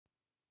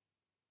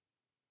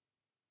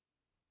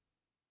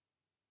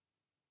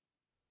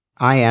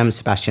I am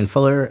Sebastian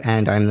Fuller,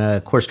 and I'm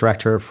the course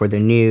director for the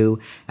new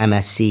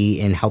MSc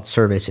in Health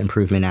Service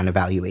Improvement and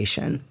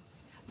Evaluation.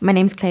 My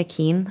name's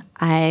Keene.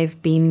 I've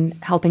been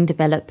helping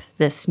develop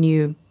this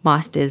new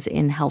Master's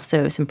in Health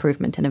Service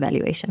Improvement and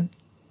Evaluation.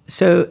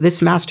 So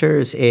this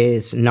Master's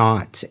is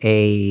not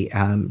a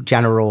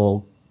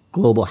general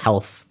global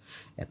health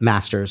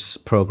master's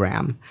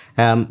program.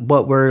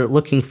 What we're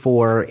looking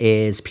for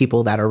is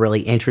people that are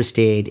really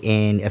interested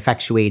in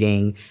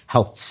effectuating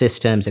health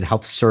systems and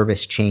health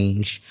service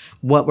change.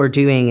 What we're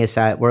doing is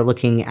that we're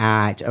looking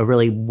at a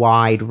really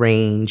wide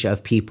range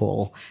of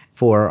people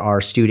for our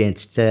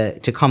students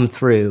to come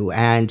through,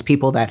 and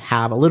people that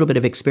have a little bit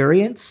of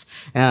experience.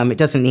 It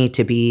doesn't need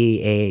to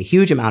be a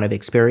huge amount of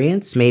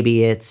experience.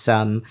 Maybe it's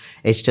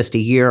just a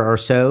year or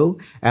so.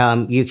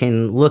 You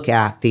can look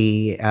at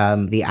the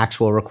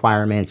actual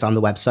requirements on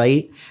the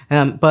website,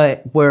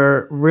 but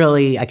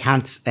I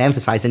can't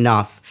emphasize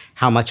enough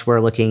how much we're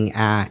looking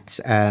at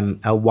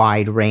a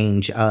wide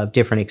range of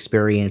different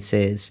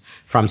experiences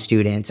from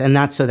students, and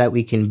that's so that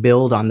we can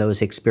build on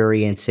those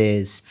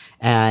experiences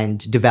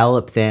and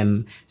develop them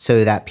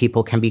so that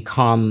people can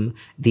become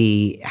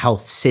the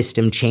health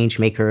system change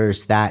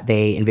makers that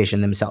they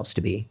envision themselves to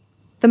be.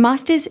 The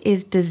Master's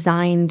is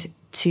designed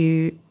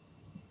to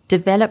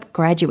develop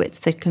graduates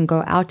that can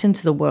go out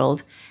into the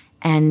world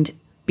and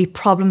be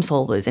problem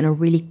solvers in a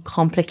really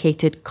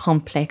complicated,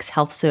 complex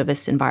health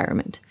service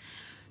environment.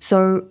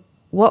 So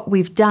what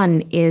we've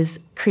done is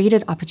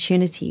created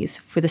opportunities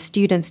for the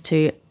students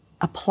to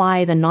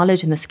apply the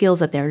knowledge and the skills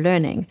that they're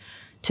learning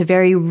to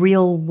very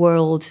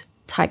real-world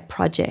type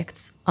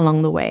projects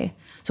along the way.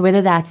 So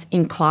whether that's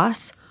in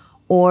class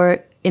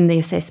or in the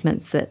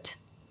assessments that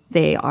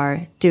they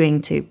are doing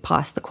to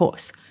pass the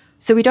course.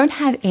 So we don't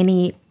have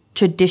any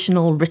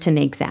traditional written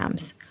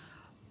exams.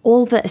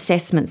 All the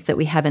assessments that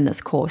we have in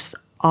this course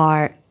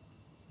are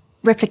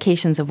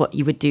replications of what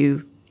you would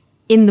do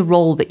in the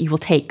role that you will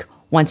take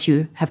once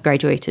you have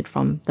graduated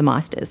from the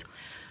Master's.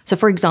 So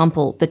for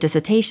example, the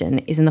dissertation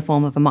is in the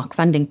form of a mock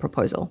funding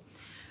proposal.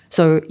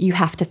 So you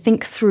have to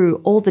think through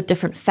all the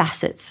different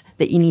facets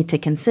that you need to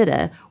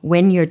consider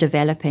when you're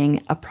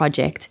developing a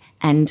project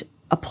and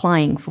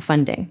applying for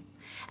funding.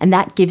 And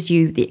that gives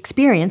you the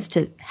experience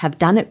to have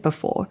done it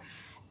before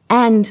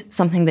and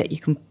something that you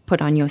can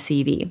put on your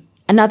CV.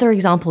 Another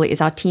example is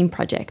our team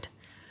project.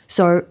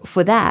 So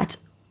for that,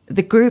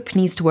 the group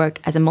needs to work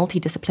as a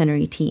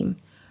multidisciplinary team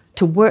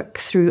to work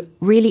through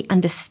really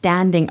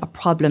understanding a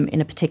problem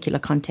in a particular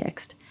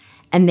context,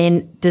 and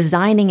then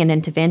designing an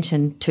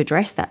intervention to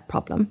address that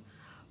problem,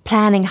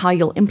 planning how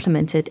you'll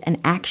implement it and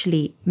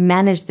actually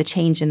manage the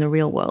change in the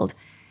real world,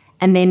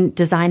 and then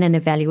design an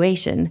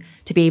evaluation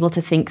to be able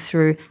to think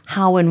through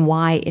how and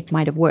why it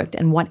might have worked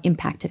and what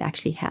impact it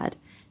actually had.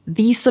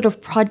 These sort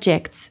of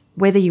projects,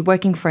 whether you're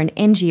working for an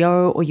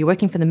NGO or you're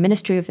working for the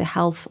Ministry of the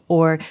Health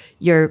or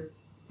you're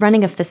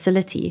running a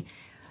facility,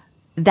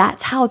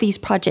 that's how these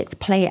projects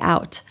play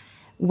out,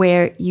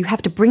 where you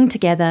have to bring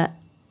together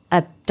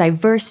a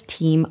diverse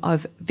team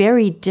of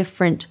very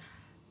different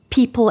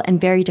people and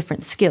very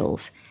different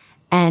skills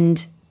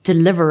and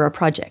deliver a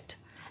project.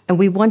 And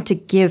we want to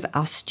give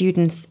our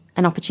students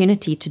an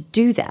opportunity to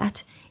do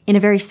that in a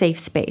very safe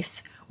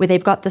space where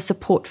they've got the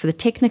support for the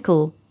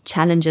technical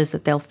challenges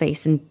that they'll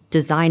face in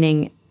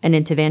designing an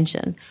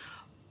intervention,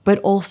 but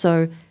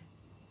also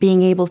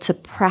being able to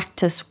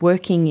practice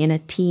working in a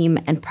team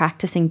and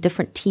practicing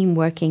different team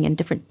working and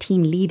different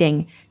team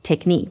leading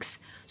techniques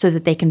so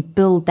that they can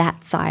build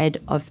that side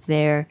of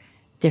their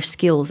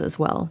skills as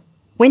well.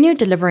 When you're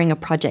delivering a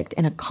project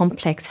in a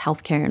complex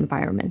healthcare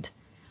environment,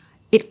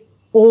 it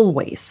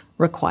always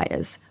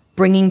requires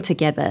bringing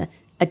together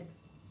a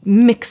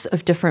mix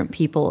of different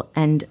people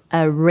and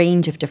a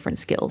range of different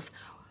skills,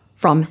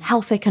 from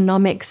health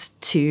economics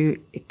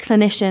to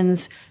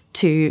clinicians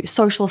to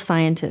social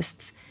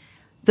scientists.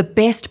 The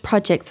best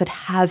projects that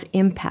have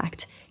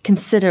impact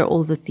consider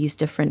all of these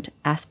different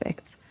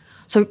aspects.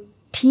 So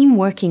team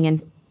working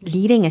and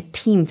leading a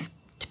team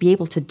to be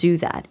able to do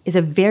that is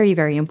a very,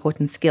 very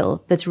important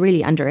skill that's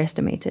really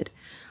underestimated.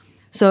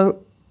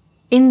 So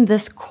in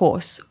this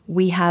course,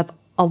 we have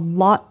a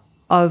lot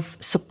of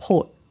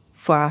support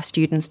for our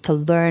students to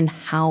learn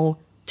how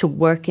to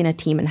work in a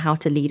team and how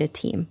to lead a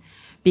team.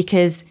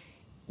 Because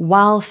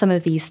while some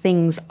of these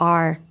things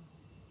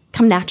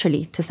come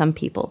naturally to some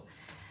people,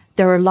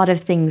 there are a lot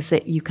of things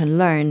that you can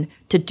learn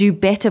to do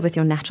better with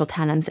your natural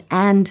talents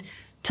and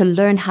to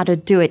learn how to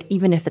do it,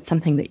 even if it's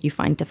something that you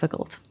find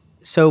difficult.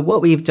 So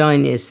what we've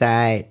done is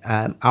that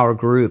our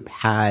group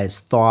has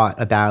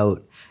thought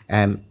about,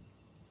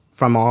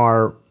 from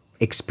our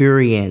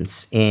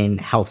experience in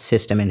health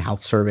system and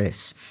health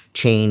service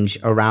change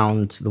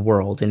around the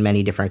world in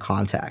many different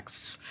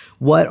contexts,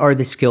 what are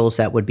the skills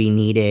that would be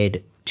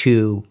needed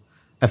to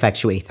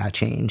effectuate that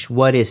change?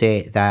 What is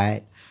it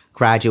that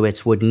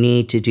graduates would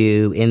need to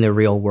do in the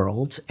real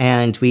world?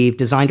 And we've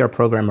designed our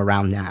program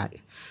around that.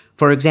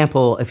 For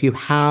example, if you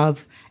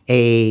have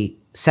a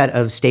set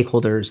of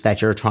stakeholders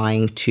that you're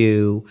trying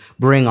to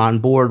bring on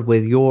board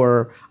with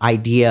your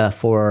idea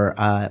for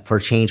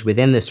change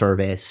within the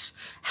service,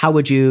 how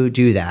would you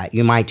do that?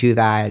 You might do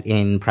that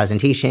in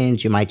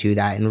presentations. You might do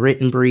that in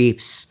written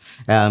briefs.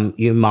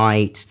 You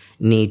might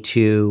need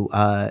to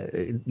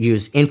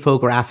use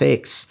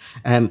infographics.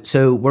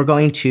 So we're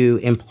going to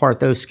impart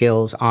those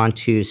skills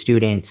onto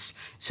students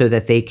so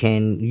that they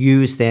can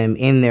use them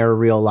in their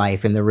real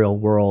life, in the real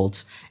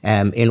world,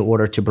 in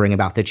order to bring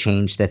about the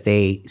change that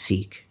they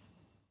seek.